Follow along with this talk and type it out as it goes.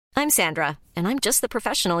I'm Sandra, and I'm just the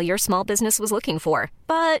professional your small business was looking for.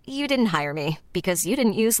 But you didn't hire me because you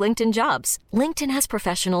didn't use LinkedIn Jobs. LinkedIn has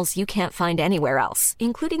professionals you can't find anywhere else,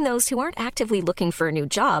 including those who aren't actively looking for a new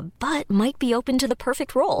job, but might be open to the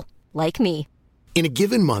perfect role, like me. In a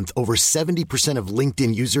given month, over 70% of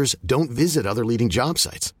LinkedIn users don't visit other leading job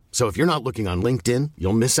sites. So if you're not looking on LinkedIn,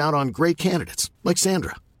 you'll miss out on great candidates like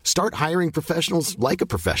Sandra. Start hiring professionals like a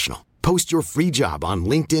professional. Post your free job on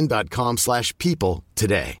linkedin.com/people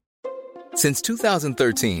today. Since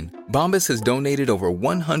 2013, Bombas has donated over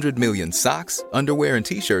 100 million socks, underwear, and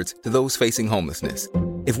T-shirts to those facing homelessness.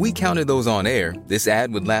 If we counted those on air, this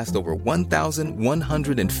ad would last over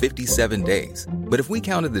 1,157 days. But if we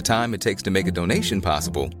counted the time it takes to make a donation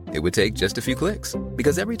possible, it would take just a few clicks.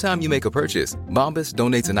 Because every time you make a purchase, Bombas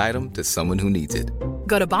donates an item to someone who needs it.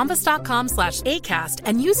 Go to bombas.com/ACAST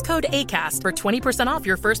and use code ACAST for 20% off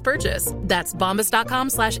your first purchase. That's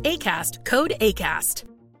bombas.com/ACAST, code ACAST.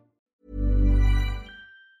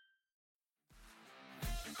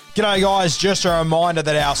 G'day guys, just a reminder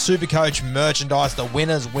that our Supercoach merchandise, the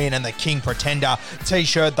Winners Win and the King Pretender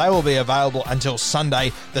t-shirt, they will be available until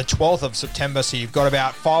Sunday, the 12th of September, so you've got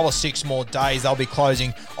about 5 or 6 more days. They'll be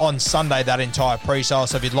closing on Sunday, that entire pre-sale,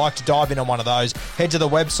 so if you'd like to dive in on one of those, head to the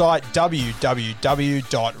website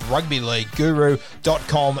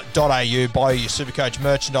www.rugbyleagueguru.com.au, buy your Supercoach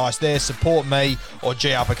merchandise there, support me or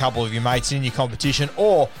G up a couple of your mates in your competition,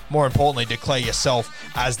 or more importantly, declare yourself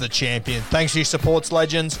as the champion. Thanks for your supports,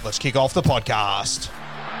 legends. Let's kick off the podcast.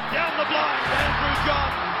 Down the blind, Andrew John.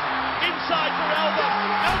 Inside for Albert.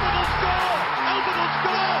 Albert will score. Albert will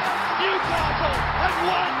score. Newcastle have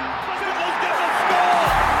won. Fiddler's going to score.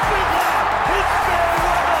 Fiddler, his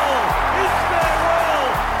farewell. His farewell.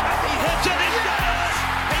 And he hits it. He's got it.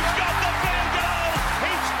 He's got the field goal.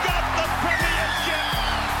 He's got the premiership.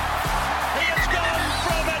 He has gone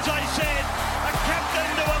from, as I said, a captain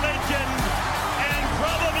to a legend. And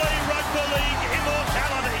probably rugby league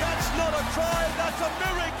immortality. That's not a try, that's a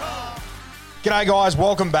miracle. G'day guys,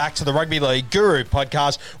 welcome back to the Rugby League Guru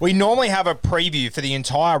podcast. We normally have a preview for the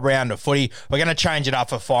entire round of footy. We're going to change it up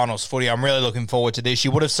for finals footy. I'm really looking forward to this.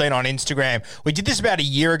 You would have seen on Instagram, we did this about a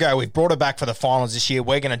year ago. We've brought it back for the finals this year.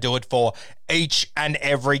 We're going to do it for each and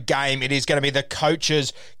every game. It is going to be the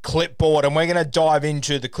coach's clipboard, and we're going to dive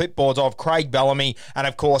into the clipboards of Craig Bellamy and,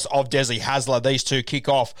 of course, of Desley Hasler. These two kick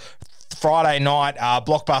off Friday night,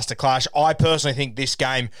 blockbuster clash. I personally think this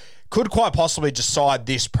game could quite possibly decide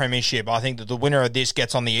this premiership. I think that the winner of this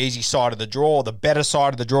gets on the easy side of the draw, the better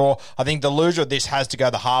side of the draw. I think the loser of this has to go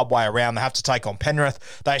the hard way around. They have to take on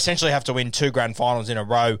Penrith. They essentially have to win 2 grand finals in a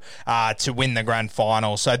row to win the grand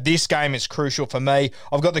final. So this game is crucial for me.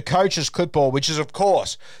 I've got the coach's clipboard, which is, of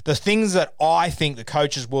course, the things that I think the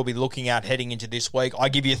coaches will be looking at heading into this week. I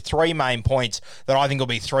give you 3 main points that I think will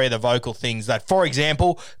be 3 of the vocal things that, for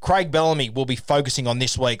example, Craig Bellamy will be focusing on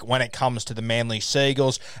this week when it comes to the Manly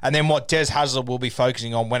Seagulls, and then what Des Hasler will be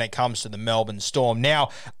focusing on when it comes to the Melbourne Storm. Now,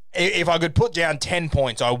 if I could put down 10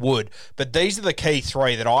 points, I would. But these are the key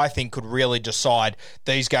 3 that I think could really decide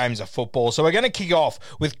these games of football. So we're going to kick off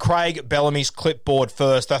with Craig Bellamy's clipboard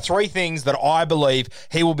first. The 3 things that I believe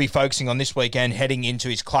he will be focusing on this weekend heading into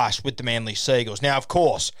his clash with the Manly Seagulls. Now, of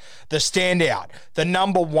course, the standout, the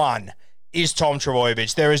number 1, is Tom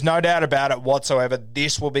Trbojevic. There is no doubt about it whatsoever.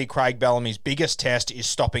 This will be Craig Bellamy's biggest test, is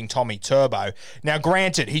stopping Tommy Turbo. Now,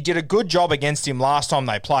 granted, he did a good job against him last time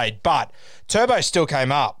they played, but Turbo still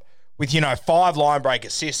came up with, 5 line break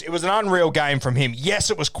assists. It was an unreal game from him. Yes,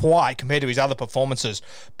 it was quiet compared to his other performances,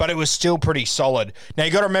 but it was still pretty solid. Now,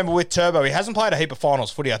 you got to remember with Turbo, he hasn't played a heap of finals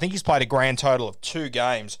footy. I think he's played a grand total of 2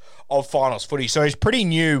 games of finals footy. So he's pretty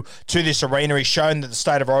new to this arena. He's shown that the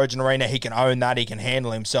State of Origin arena, he can own that. He can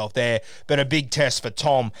handle himself there. But a big test for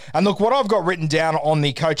Tom. And look, what I've got written down on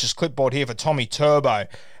the coach's clipboard here for Tommy Turbo,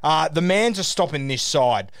 the man to stop in this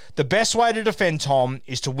side. The best way to defend Tom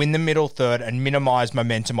is to win the middle third and minimise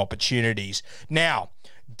momentum opportunities. Now,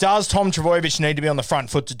 does Tom Trbojevic need to be on the front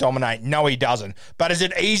foot to dominate? No, he doesn't. But is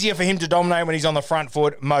it easier for him to dominate when he's on the front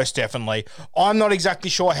foot? Most definitely. I'm not exactly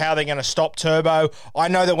sure how they're going to stop Turbo. I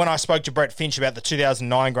know that when I spoke to Brett Finch about the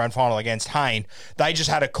 2009 grand final against Hayne, they just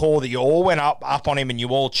had a call that you all went up on him and you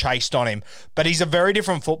all chased on him. But he's a very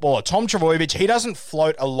different footballer. Tom Trbojevic, he doesn't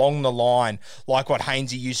float along the line like what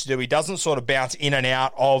Hainesy used to do. He doesn't sort of bounce in and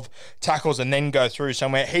out of tackles and then go through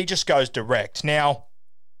somewhere. He just goes direct. Now,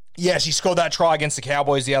 Yes, he scored that try against the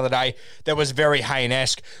Cowboys the other day that was very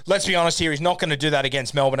Hayne-esque. Let's be honest here, he's not going to do that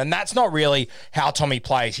against Melbourne, and that's not really how Tommy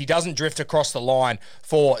plays. He doesn't drift across the line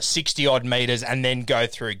for 60-odd metres and then go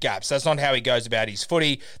through gaps. That's not how he goes about his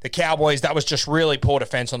footy. The Cowboys, that was just really poor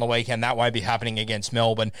defence on the weekend. That won't be happening against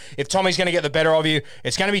Melbourne. If Tommy's going to get the better of you,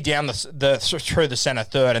 it's going to be down through the centre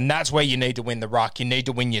third, and that's where you need to win the ruck. You need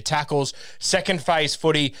to win your tackles. Second phase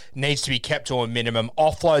footy needs to be kept to a minimum.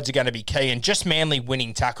 Offloads are going to be key, and just Manly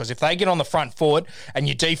winning tackles. If they get on the front foot and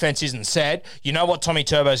your defense isn't set, you know what Tommy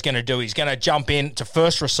Turbo's going to do. He's going to jump in to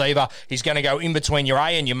first receiver. He's going to go in between your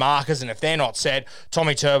A and your markers, and if they're not set,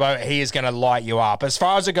 Tommy Turbo, he is going to light you up. As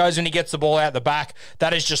far as it goes when he gets the ball out the back,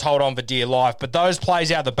 that is just hold on for dear life. But those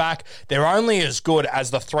plays out the back, they're only as good as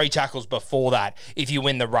the 3 tackles before that if you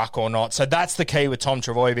win the ruck or not. So that's the key with Tom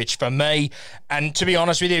Trbojevic for me. And to be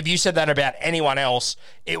honest with you, if you said that about anyone else,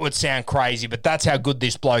 it would sound crazy, but that's how good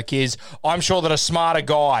this bloke is. I'm sure that a smarter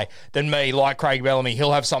guy than me, like Craig Bellamy,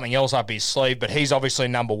 he'll have something else up his sleeve, but he's obviously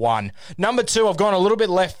number 1. Number 2, I've gone a little bit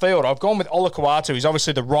left field. I've gone with Olakau'atu. He's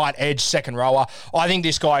obviously the right edge second rower. I think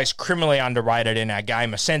this guy is criminally underrated in our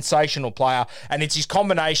game, a sensational player, and it's his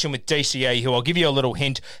combination with DCE, who I'll give you a little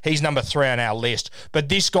hint, he's number 3 on our list. But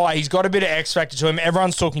this guy, he's got a bit of X factor to him.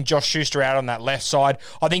 Everyone's talking Josh Schuster out on that left side.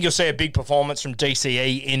 I think you'll see a big performance from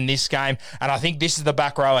DCE in this game, and I think this is the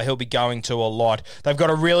back rower he'll be going to a lot. They've got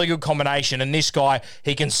a really good combination, and this guy,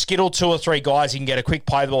 he can skittle 2 or 3 guys. He can get a quick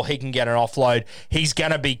play the ball. He can get an offload. He's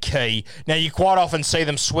going to be key. Now, you quite often see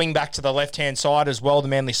them swing back to the left-hand side as well, the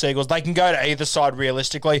Manly Seagulls. They can go to either side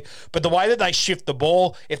realistically, but the way that they shift the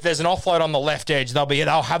ball, if there's an offload on the left edge,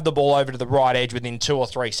 they'll have the ball over to the right edge within 2 or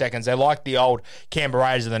 3 seconds. They're like the old Canberra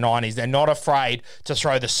Raiders of the 90s. They're not afraid to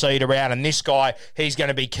throw the seed around, and this guy, he's going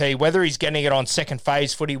to be key. Whether he's getting it on second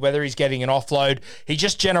phase footy, whether he's getting an offload, he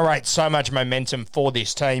just generates so much momentum for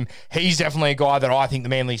this team. He's definitely a guy that I think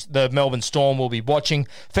the Melbourne Storm will be watching.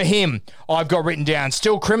 For him, I've got written down,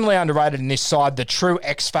 still criminally underrated in this side, the true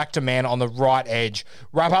X-factor man on the right edge.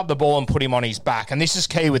 Wrap up the ball and put him on his back. And this is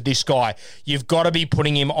key with this guy. You've got to be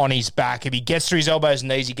putting him on his back. If he gets to his elbows and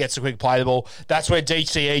knees, he gets a quick play the ball. That's where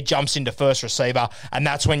DCE jumps into first receiver, and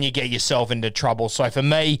that's when you get yourself into trouble. So for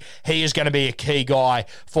me, he is going to be a key guy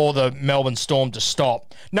for the Melbourne Storm to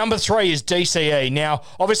stop. Number 3 is DCE. Now,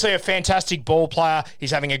 obviously a fantastic ball player.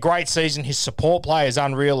 He's having a great season. His support play is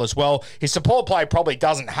unreal as well. His support play probably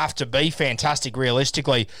doesn't have to be fantastic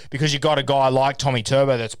realistically, because you've got a guy like Tommy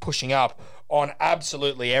Turbo that's pushing up on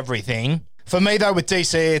absolutely everything. For me, though, with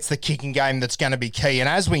DCE, it's the kicking game that's going to be key. And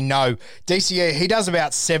as we know, DCE, he does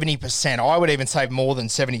about 70%. I would even say more than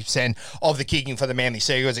 70% of the kicking for the Manly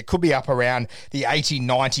Seagulls. It could be up around the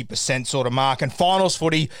 80-90% sort of mark. And finals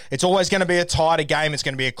footy, it's always going to be a tighter game. It's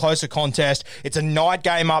going to be a closer contest. It's a night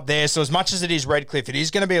game up there. So as much as it is Redcliffe, it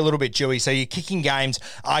is going to be a little bit dewy. So your kicking games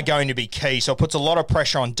are going to be key. So it puts a lot of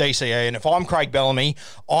pressure on DCE. And if I'm Craig Bellamy,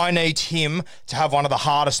 I need him to have one of the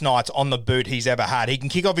hardest nights on the boot he's ever had. He can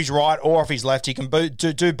kick off his right or off his left. He can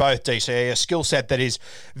do both, DCE, a skill set that is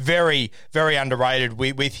very, very underrated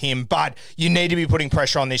with him. But you need to be putting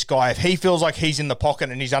pressure on this guy. If he feels like he's in the pocket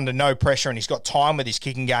and he's under no pressure and he's got time with his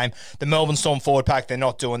kicking game, the Melbourne Storm forward pack, they're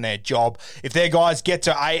not doing their job. If their guys get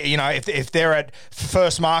to, if they're at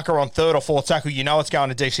first marker on third or fourth tackle, you know it's going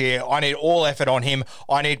to DCE. I need all effort on him.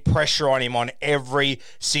 I need pressure on him on every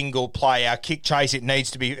single play. Our kick chase,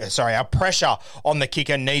 our pressure on the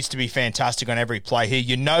kicker needs to be fantastic on every play here.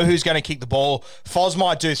 You know who's going to kick the ball. Foz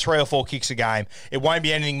might do 3 or 4 kicks a game. It won't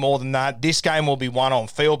be anything more than that. This game will be won on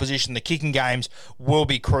field position. The kicking games will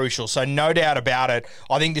be crucial. So no doubt about it,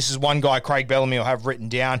 I think this is one guy Craig Bellamy will have written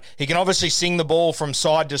down. He can obviously sing the ball from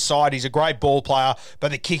side to side. He's a great ball player,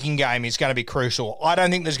 but the kicking game is going to be crucial. I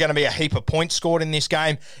don't think there's going to be a heap of points scored in this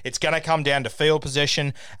game. It's going to come down to field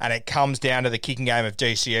possession, and it comes down to the kicking game of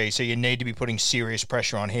DCE, so you need to be putting serious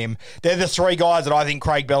pressure on him. They're the 3 guys that I think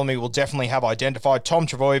Craig Bellamy will definitely have identified: Tom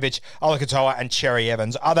Trbojevic, Olakau'atu, and Cherry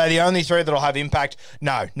Evans. Are they the only 3 that'll have impact?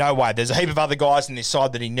 No way. There's a heap of other guys in this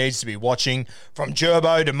side that he needs to be watching, from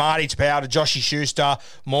Gerbo to Marty Tapau to Joshy Schuster,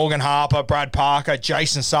 Morgan Harper, Brad Parker,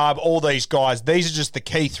 Jason Saab, all these guys. These are just the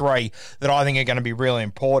key 3 that I think are going to be really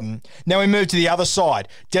important. Now we move to the other side.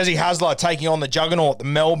 Desi Hasler taking on the juggernaut, the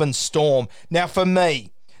Melbourne Storm. Now for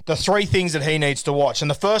me, the 3 things that he needs to watch, and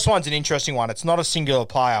the first one's an interesting one. It's not a singular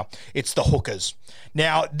player. It's the hookers.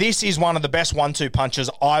 Now, this is one of the best 1-2 punches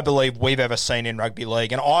I believe we've ever seen in rugby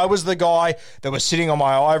league. And I was the guy that was sitting on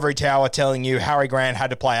my ivory tower telling you Harry Grant had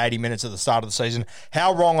to play 80 minutes at the start of the season.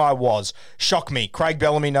 How wrong I was. Shock me. Craig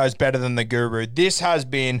Bellamy knows better than the guru. This has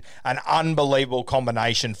been an unbelievable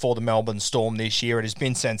combination for the Melbourne Storm this year. It has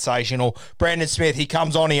been sensational. Brandon Smith, he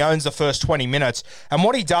comes on, he owns the first 20 minutes. And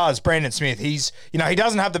what he does, Brandon Smith, he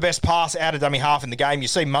doesn't have have the best pass out of dummy half in the game. You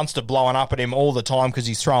see Munster blowing up at him all the time because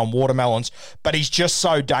he's throwing watermelons, but he's just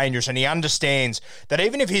so dangerous, and he understands that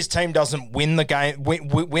even if his team doesn't win the game,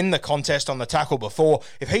 win the contest on the tackle before,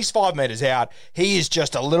 if he's 5 metres out, he is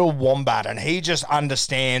just a little wombat, and he just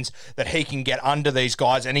understands that he can get under these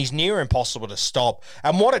guys, and he's near impossible to stop.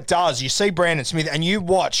 And what it does, you see Brandon Smith, and you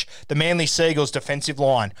watch the Manly Seagulls defensive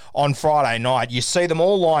line on Friday night, you see them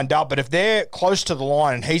all lined up, but if they're close to the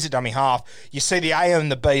line and he's a dummy half, you see the A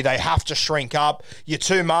and the B, they have to shrink up. Your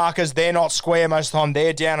two markers, they're not square most of the time,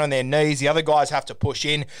 they're down on their knees. The other guys have to push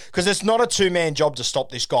in because it's not a two-man job to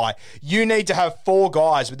stop this guy. You need to have 4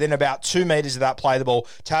 guys within about 2 metres of that play the ball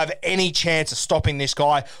to have any chance of stopping this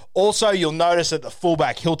guy. Also, you'll notice that the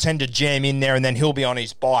fullback, he'll tend to jam in there and then he'll be on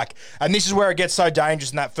his bike. And this is where it gets so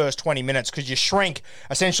dangerous in that first 20 minutes because you shrink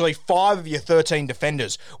essentially 5 of your 13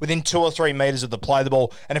 defenders within 2 or 3 metres of the play the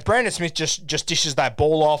ball. And if Brandon Smith just dishes that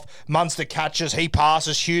ball off, Munster catches, he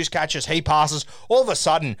passes, Hughes catches, he passes, all of a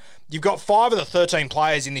sudden, you've got 5 of the 13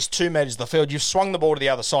 players in this 2 metres of the field. You've swung the ball to the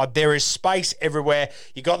other side. There is space everywhere.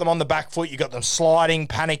 You got them on the back foot. You got them sliding,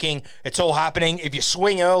 panicking. It's all happening. If you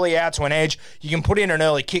swing early out to an edge, you can put in an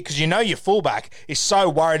early kick because you know your fullback is so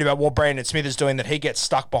worried about what Brandon Smith is doing that he gets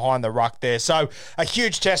stuck behind the ruck there. So a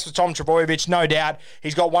huge test for Tom Trbojevic, no doubt.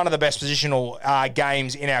 He's got one of the best positional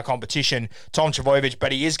games in our competition, Tom Trbojevic,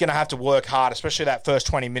 but he is going to have to work hard, especially that first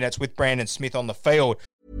 20 minutes with Brandon Smith on the field.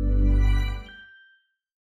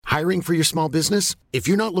 Hiring for your small business? If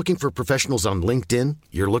you're not looking for professionals on LinkedIn,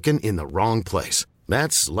 you're looking in the wrong place.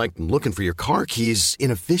 That's like looking for your car keys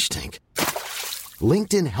in a fish tank.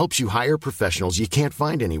 LinkedIn helps you hire professionals you can't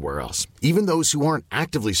find anywhere else, even those who aren't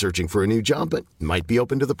actively searching for a new job but might be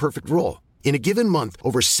open to the perfect role. In a given month,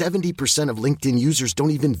 over 70% of LinkedIn users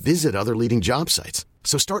don't even visit other leading job sites.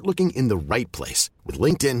 So start looking in the right place. With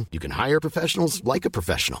LinkedIn, you can hire professionals like a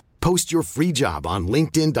professional. Post your free job on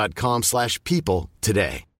linkedin.com/people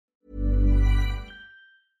today.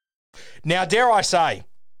 Now, dare I say,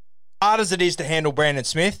 hard as it is to handle Brandon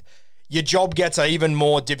Smith, your job gets even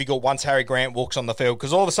more difficult once Harry Grant walks on the field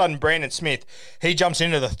because all of a sudden Brandon Smith, he jumps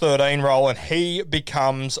into the 13 role and he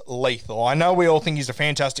becomes lethal. I know we all think he's a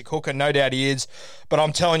fantastic hooker, no doubt he is, but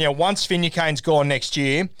I'm telling you, once Finucane's gone next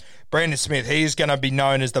year, Brandon Smith, he's going to be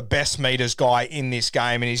known as the best meters guy in this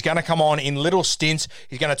game, and he's going to come on in little stints.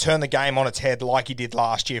 He's going to turn the game on its head like he did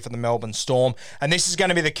last year for the Melbourne Storm, and this is going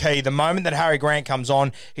to be the key. The moment that Harry Grant comes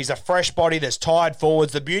on, he's a fresh body, there's tired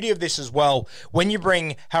forwards. The beauty of this as well, when you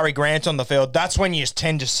bring Harry Grant on the field, that's when you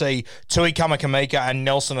tend to see Tui Kamakamika and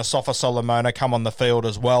Nelson Asafa-Solomona come on the field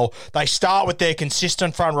as well. They start with their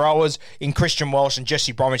consistent front rowers in Christian Welsh and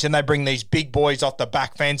Jesse Bromwich, and they bring these big boys off the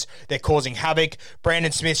back fence. They're causing havoc.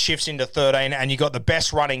 Brandon Smith shifts into 13, and you got the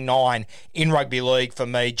best running 9 in rugby league for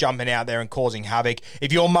me, jumping out there and causing havoc.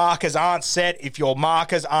 If your markers aren't set, if your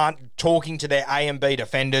markers aren't talking to their A and B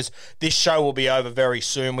defenders, this show will be over very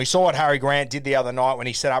soon. We saw what Harry Grant did the other night when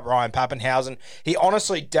he set up Ryan Pappenhausen. He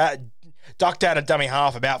honestly ducked out a dummy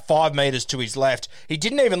half about 5 metres to his left. He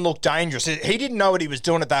didn't even look dangerous. He didn't know what he was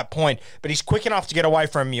doing at that point, but he's quick enough to get away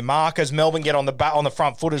from your markers. Melbourne get on the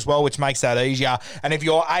front foot as well, which makes that easier. And if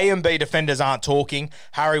your A and B defenders aren't talking,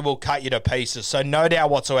 Harry will cut you to pieces. So no doubt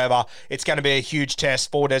whatsoever, it's going to be a huge test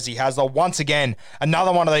for Desi Hasler. Once again,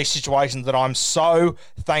 another one of these situations that I'm so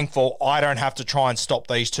thankful I don't have to try and stop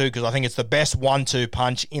these two because I think it's the best 1-2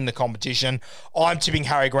 punch in the competition. I'm tipping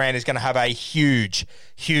Harry Grant is going to have a huge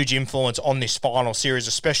influence on this final series,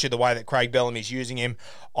 especially the way that Craig Bellamy's using him.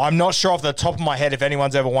 I'm not sure off the top of my head if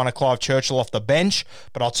anyone's ever won a Clive Churchill off the bench,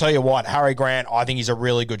 but I'll tell you what, Harry Grant, I think he's a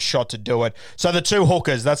really good shot to do it. So the 2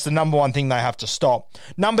 hookers, that's the number 1 thing they have to stop.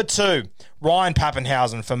 Number 2, Ryan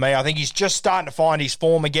Pappenhausen for me. I think he's just starting to find his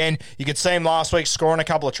form again. You could see him last week scoring a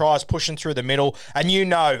couple of tries, pushing through the middle. And you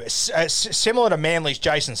know, similar to Manly's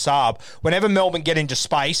Jason Saab, whenever Melbourne get into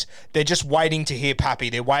space, they're just waiting to hear Pappy.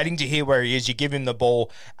 They're waiting to hear where he is. You give him the ball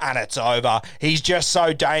and it's over. He's just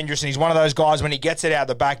so dangerous, and he's one of those guys, when he gets it out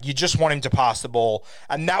the back, you just want him to pass the ball.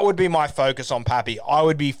 And that would be my focus on Pappy. I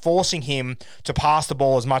would be forcing him to pass the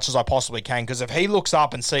ball as much as I possibly can, because if he looks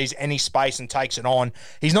up and sees any space and takes it on,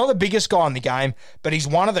 he's not the biggest guy in the game, but he's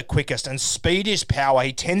one of the quickest, and speed is power.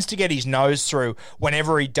 He tends to get his nose through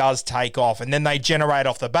whenever he does take off, and then they generate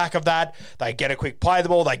off the back of that. They get a quick play the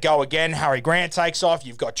ball, they go again. Harry Grant takes off.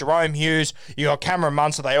 You've got Jerome Hughes, you've got Cameron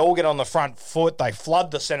Munster. They all get on the front foot. They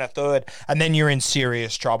flood the centre third, and then you're in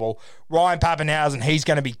serious trouble. Ryan Pappenhausen, he's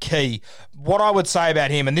going to be key. What I would say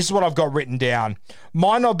about him, and this is what I've got written down,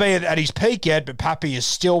 Might not be at his peak yet, but Pappy is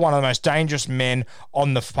still one of the most dangerous men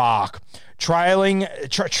on the park. Trailing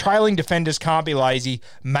defenders can't be lazy.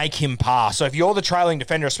 Make him pass. So if you're the trailing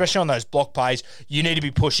defender, especially on those block plays, you need to be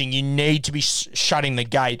pushing. You need to be shutting the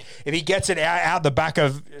gate. If he gets it out the back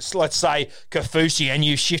of, let's say, Kaufusi, and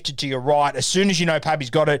you've shifted to your right, as soon as you know Pappy's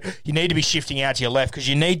got it, you need to be shifting out to your left because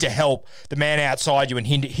you need to help the man outside you and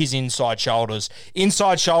his inside shoulders.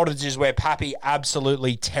 Inside shoulders is where Pappy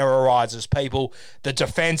absolutely terrorizes people. The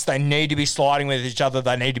defense, they need to be sliding with each other.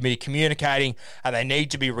 They need to be communicating, and they need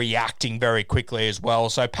to be reacting very quickly as well.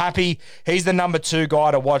 So Pappy, he's the number 2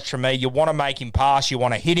 guy to watch for me. You want to make him pass. You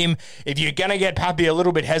want to hit him. If you're going to get Pappy a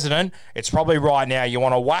little bit hesitant, it's probably right now. You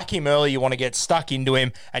want to whack him early. You want to get stuck into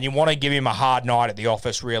him, and you want to give him a hard night at the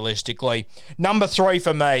office, realistically. Number 3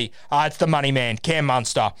 for me, it's the money man, Cam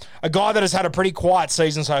Munster. A guy that has had a pretty quiet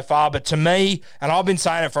season so far, but to me, and I've been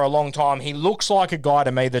saying it for a long time, he looks like a guy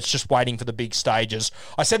to me that's just waiting for the big stages.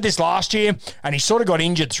 I said this last year, and he sort of got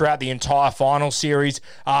injured throughout the entire final series.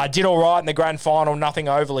 Did all right in the grand final, nothing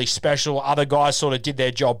overly special. Other guys sort of did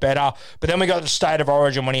their job better. But then we got to the State of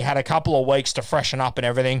Origin when he had a couple of weeks to freshen up and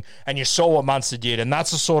everything, and you saw what Munster did, and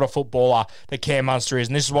that's the sort of footballer that Cam Munster is,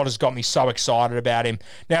 and this is what has got me so excited about him.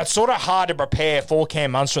 Now, it's sort of hard to prepare for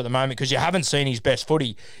Cam Munster at the moment because you haven't seen his best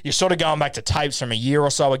footy. You're sort of going back to tapes from a year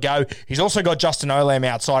or so ago. He's also got Justin Olam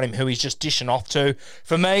outside him who he's just dishing off to.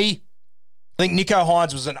 For me, I think Nicho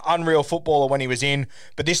Hynes was an unreal footballer when he was in,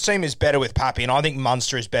 but this team is better with Pappy, and I think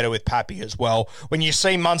Munster is better with Pappy as well. When you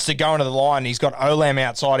see Munster going to the line, he's got Olam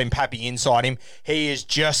outside him, Pappy inside him. He is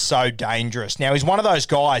just so dangerous. Now, he's one of those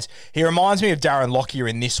guys, he reminds me of Darren Lockyer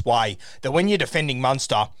in this way, that when you're defending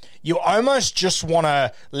Munster, you almost just want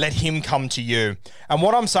to let him come to you. And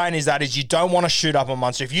what I'm saying is you don't want to shoot up on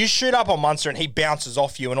Munster. If you shoot up on Munster and he bounces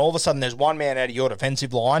off you and all of a sudden there's one man out of your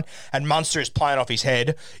defensive line and Munster is playing off his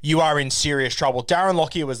head, you are in serious trouble. Darren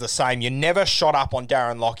Lockyer was the same. You never shot up on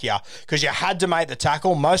Darren Lockyer because you had to make the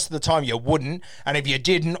tackle. Most of the time you wouldn't. And if you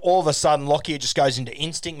didn't, all of a sudden Lockyer just goes into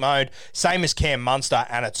instinct mode, same as Cam Munster,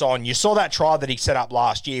 and it's on. You saw that try that he set up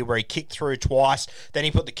last year where he kicked through twice, then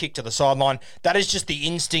he put the kick to the sideline. That is just the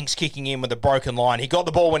instincts kicking in with a broken line. He got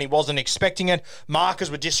the ball when he wasn't expecting it.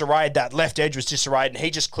 Markers were disarrayed. That left edge was disarrayed, and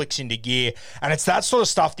he just clicks into gear. And it's that sort of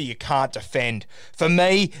stuff that you can't defend. For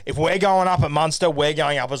me, if we're going up at Munster, we're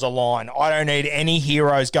going up as a line. I don't need any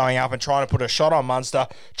heroes going up and trying to put a shot on Munster,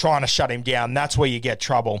 trying to shut him down. That's where you get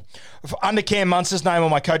trouble. Under Cam Munster's name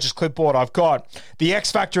on my coach's clipboard, I've got the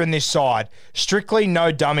X factor in this side. Strictly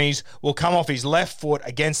no dummies. Will come off his left foot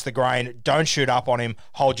against the grain. Don't shoot up on him.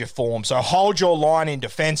 Hold your form. So hold your line in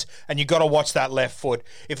defence, and you've got to watch that left foot.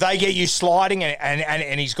 If they get you sliding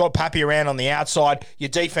and he's got Pappy around on the outside, your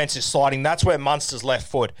defence is sliding. That's where Munster's left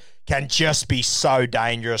foot can just be so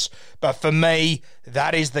dangerous. But for me,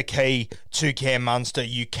 that is the key to Cam Munster.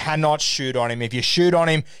 You cannot shoot on him. If you shoot on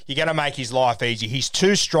him, you're going to make his life easy. He's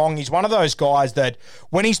too strong. He's one of those guys that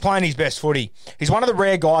when he's playing his best footy, he's one of the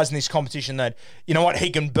rare guys in this competition that, you know what,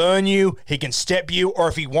 he can burn you, he can step you, or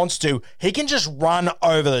if he wants to, he can just run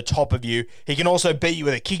over the top of you. He can also beat you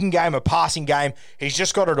with a kicking game, a passing game. He's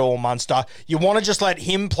just got it all, Munster. You want to just let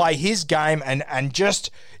him play his game and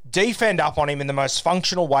just defend up on him in the most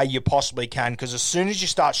functional way you possibly can, because as soon as you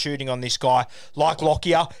start shooting on this guy, like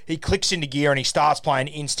Lockyer, he clicks into gear and he starts playing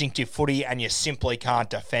instinctive footy and you simply can't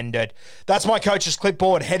defend it. That's my coach's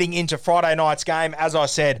clipboard heading into Friday night's game. As I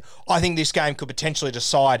said, I think this game could potentially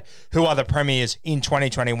decide who are the premiers in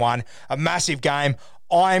 2021. A massive game.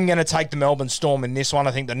 I am going to take the Melbourne Storm in this one.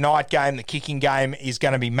 I think the night game, the kicking game is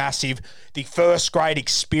going to be massive. The first grade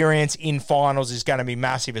experience in finals is going to be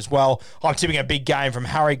massive as well. I'm tipping a big game from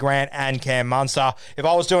Harry Grant and Cam Munster. If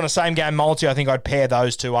I was doing a same game multi, I think I'd pair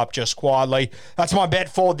those two up just quietly. That's my bet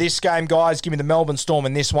for this game, guys. Give me the Melbourne Storm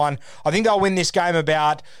in this one. I think they'll win this game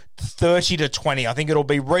about 30-20. I think it'll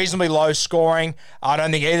be reasonably low scoring. I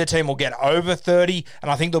don't think either team will get over 30,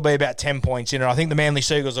 and I think there'll be about 10 points in it. I think the Manly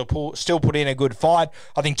Seagulls will still put in a good fight.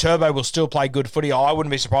 I think Turbo will still play good footy. I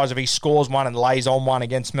wouldn't be surprised if he scores one and lays on one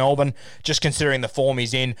against Melbourne, just considering the form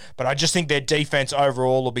he's in. But I just think their defence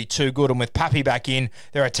overall will be too good, and with Pappy back in,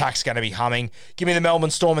 their attack's going to be humming. Give me the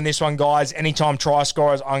Melbourne Storm in this one, guys. Anytime try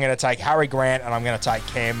scorers, I'm going to take Harry Grant, and I'm going to take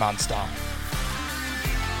Cam Munster.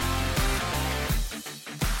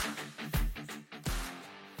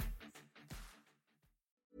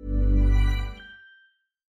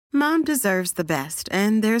 Mom deserves the best,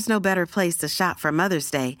 and there's no better place to shop for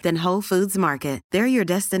Mother's Day than Whole Foods Market. They're your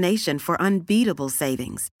destination for unbeatable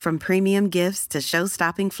savings, from premium gifts to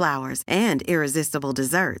show-stopping flowers and irresistible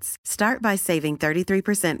desserts. Start by saving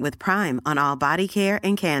 33% with Prime on all body care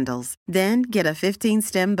and candles. Then get a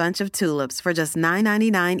 15-stem bunch of tulips for just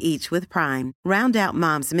 $9.99 each with Prime. Round out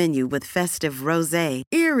Mom's menu with festive rosé,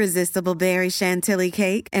 irresistible berry chantilly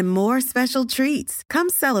cake, and more special treats. Come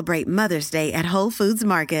celebrate Mother's Day at Whole Foods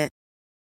Market.